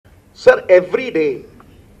Sir, every day,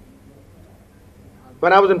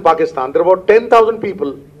 when I was in Pakistan, there were about 10,000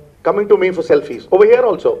 people coming to me for selfies. Over here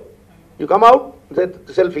also. You come out, say,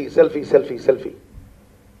 selfie, selfie, selfie, selfie.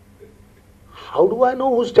 How do I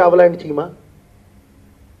know who's Chawla and Chima?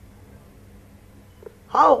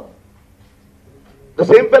 How? The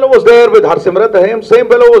same fellow was there with Harsimrat Ahim, same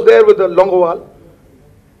fellow was there with the Longowal.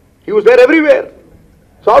 He was there everywhere.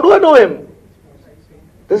 So how do I know him?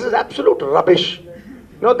 This is absolute rubbish.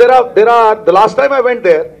 You know, there are, the last time I went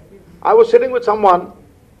there, I was sitting with someone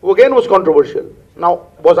who again was controversial. Now,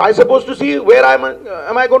 was I supposed to see where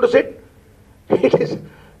am I going to sit? It is,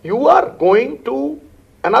 you are going to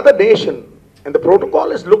another nation and the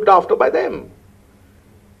protocol is looked after by them.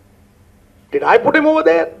 Did I put him over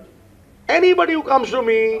there? Anybody who comes to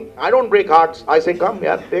me, I don't break hearts. I say, come,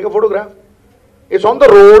 yeah, take a photograph. It's on the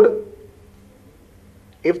road.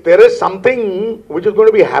 If there is something which is going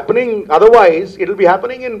to be happening, otherwise, it will be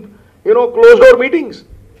happening in, closed door meetings.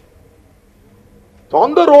 So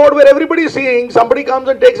on the road where everybody is seeing, somebody comes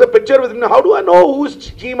and takes a picture with me. How do I know who's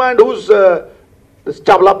Chima and who's this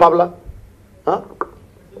Chawla Pavla?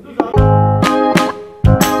 Huh?